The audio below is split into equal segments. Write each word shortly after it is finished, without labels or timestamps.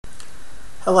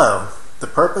Hello, the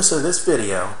purpose of this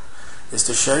video is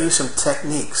to show you some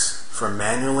techniques for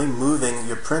manually moving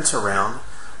your prints around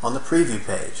on the preview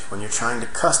page when you're trying to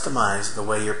customize the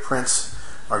way your prints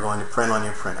are going to print on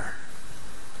your printer.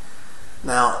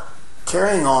 Now,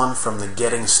 carrying on from the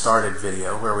getting started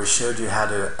video where we showed you how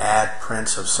to add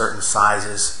prints of certain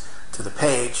sizes to the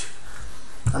page,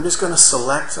 I'm just going to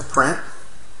select a print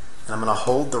and I'm going to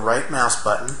hold the right mouse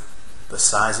button. The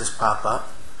sizes pop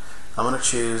up. I'm going to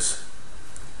choose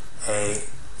a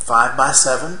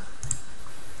 5x7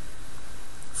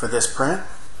 for this print,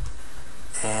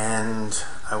 and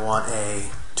I want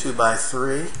a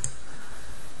 2x3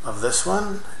 of this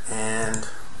one, and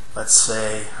let's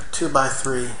say a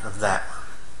 2x3 of that one.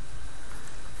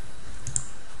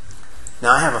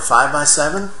 Now I have a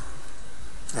 5x7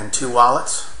 and two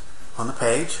wallets on the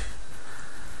page,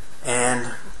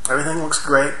 and everything looks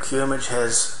great. Qimage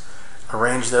has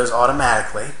arranged those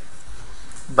automatically,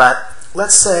 but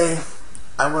let's say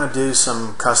I want to do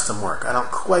some custom work. I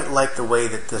don't quite like the way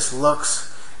that this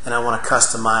looks, and I want to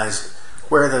customize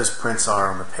where those prints are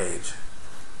on the page.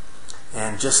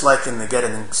 And just like in the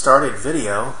getting started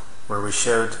video where we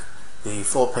showed the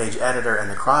full page editor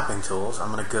and the cropping tools,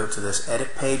 I'm going to go to this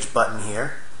edit page button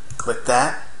here, click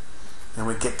that, and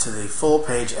we get to the full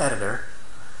page editor.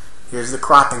 Here's the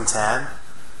cropping tab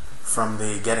from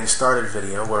the getting started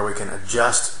video where we can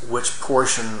adjust which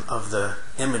portion of the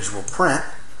image will print.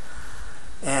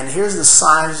 And here's the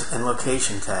size and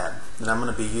location tab that I'm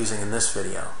going to be using in this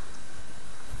video.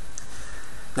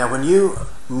 Now when you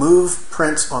move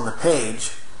prints on the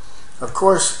page, of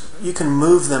course you can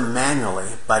move them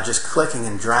manually by just clicking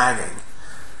and dragging.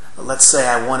 Let's say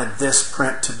I wanted this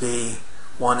print to be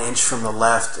 1 inch from the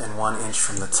left and 1 inch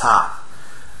from the top.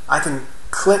 I can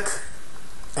click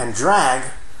and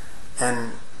drag,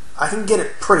 and I can get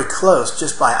it pretty close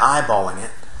just by eyeballing it.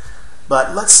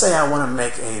 But let's say I want to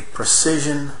make a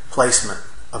precision placement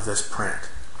of this print.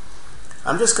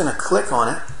 I'm just going to click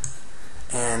on it,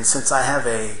 and since I have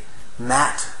a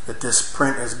mat that this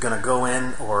print is going to go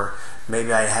in, or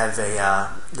maybe I have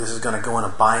this is going to go in a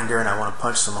binder and I want to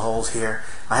punch some holes here,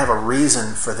 I have a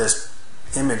reason for this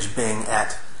image being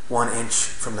at 1 inch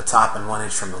from the top and 1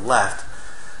 inch from the left.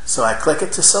 So I click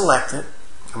it to select it.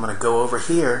 I'm going to go over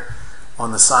here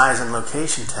on the size and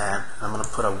location tab. I'm going to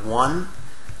put a 1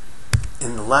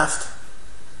 in the left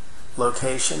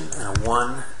location and a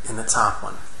 1 in the top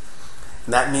one.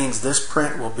 And that means this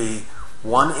print will be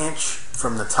 1 inch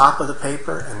from the top of the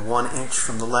paper and 1 inch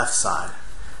from the left side.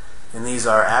 And these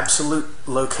are absolute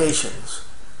locations,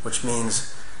 which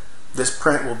means this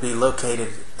print will be located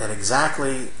at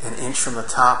exactly 1 inch from the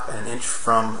top and 1 inch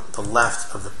from the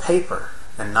left of the paper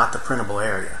and not the printable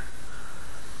area.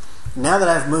 Now that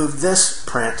I've moved this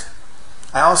print,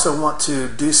 I also want to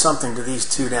do something to these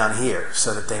two down here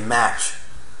so that they match,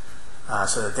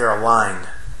 so that they're aligned.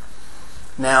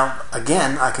 Now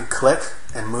again, I can click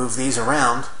and move these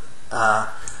around,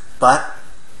 but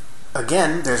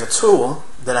again, there's a tool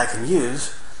that I can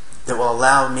use that will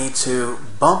allow me to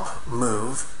bump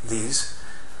move these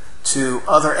to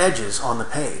other edges on the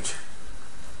page.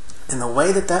 And the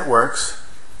way that that works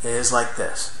is like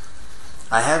this.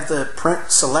 I have the print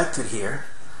selected here.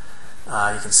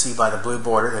 You can see by the blue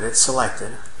border that it's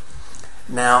selected.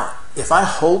 Now, if I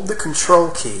hold the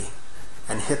control key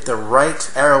and hit the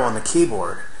right arrow on the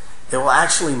keyboard, it will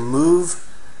actually move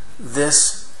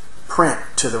this print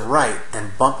to the right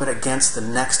and bump it against the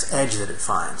next edge that it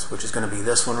finds, which is going to be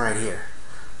this one right here.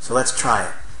 So let's try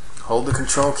it. Hold the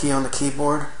control key on the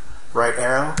keyboard, right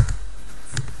arrow,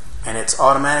 and it's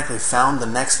automatically found the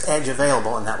next edge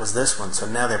available, and that was this one. So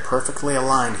now they're perfectly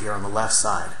aligned here on the left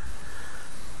side.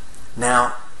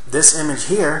 Now this image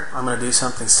here, I'm going to do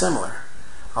something similar.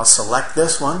 I'll select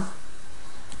this one,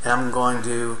 and I'm going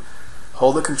to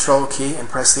hold the control key and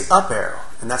press the up arrow,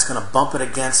 and that's going to bump it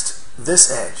against this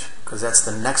edge because that's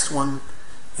the next one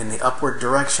in the upward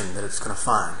direction that it's going to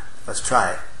find. Let's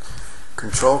try it.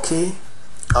 Control key,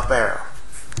 up arrow.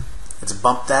 It's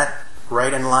bumped that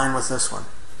right in line with this one.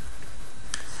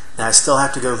 Now I still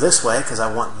have to go this way because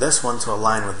I want this one to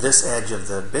align with this edge of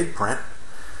the big print.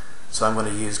 So I'm going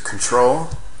to use control,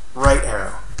 right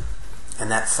arrow, and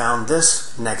that found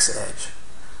this next edge.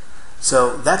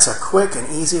 So that's a quick and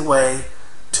easy way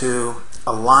to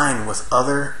align with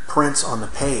other prints on the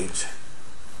page.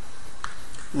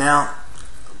 Now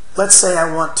let's say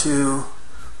I want to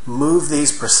move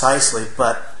these precisely,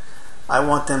 but I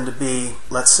want them to be,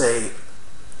 let's say,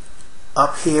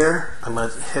 up here. I'm going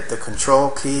to hit the control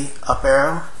key, up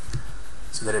arrow,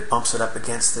 so that it bumps it up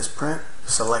against this print.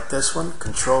 Select this one,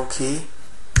 control key,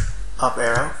 up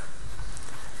arrow.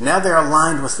 Now they're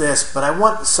aligned with this, but I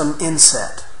want some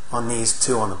inset. on these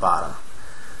two on the bottom.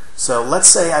 So let's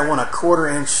say I want a 1/4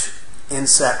 inch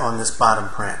inset on this bottom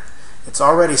print. It's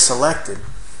already selected.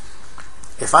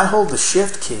 If I hold the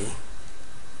Shift key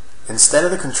instead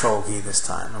of the Control key this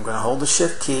time, I'm going to hold the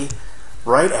Shift key,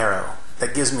 right arrow.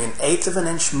 That gives me an 1/8 of an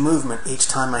inch movement each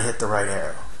time I hit the right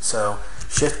arrow. So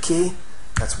Shift key,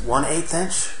 that's 1/8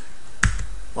 inch,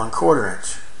 1/4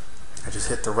 inch. I just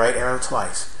hit the right arrow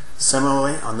twice.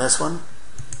 Similarly on this one,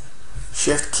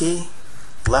 Shift key,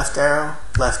 left arrow,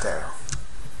 left arrow.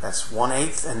 That's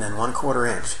 1/8 and then 1/4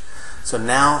 inch. So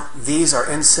now these are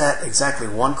inset exactly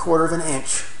 1/4 of an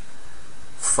inch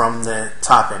from the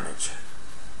top image.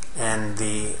 And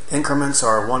the increments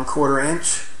are 1/4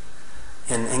 inch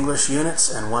in English units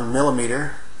and 1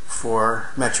 millimeter for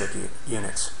metric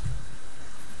units.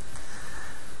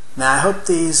 Now I hope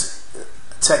these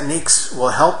techniques will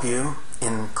help you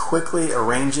in quickly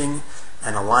arranging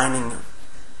and aligning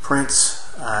prints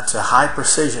to high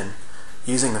precision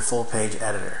using the full page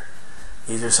editor.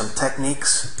 These are some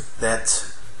techniques that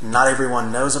not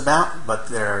everyone knows about, but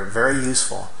they're very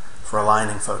useful for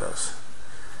aligning photos.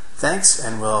 Thanks,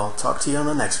 and we'll talk to you on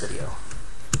the next video.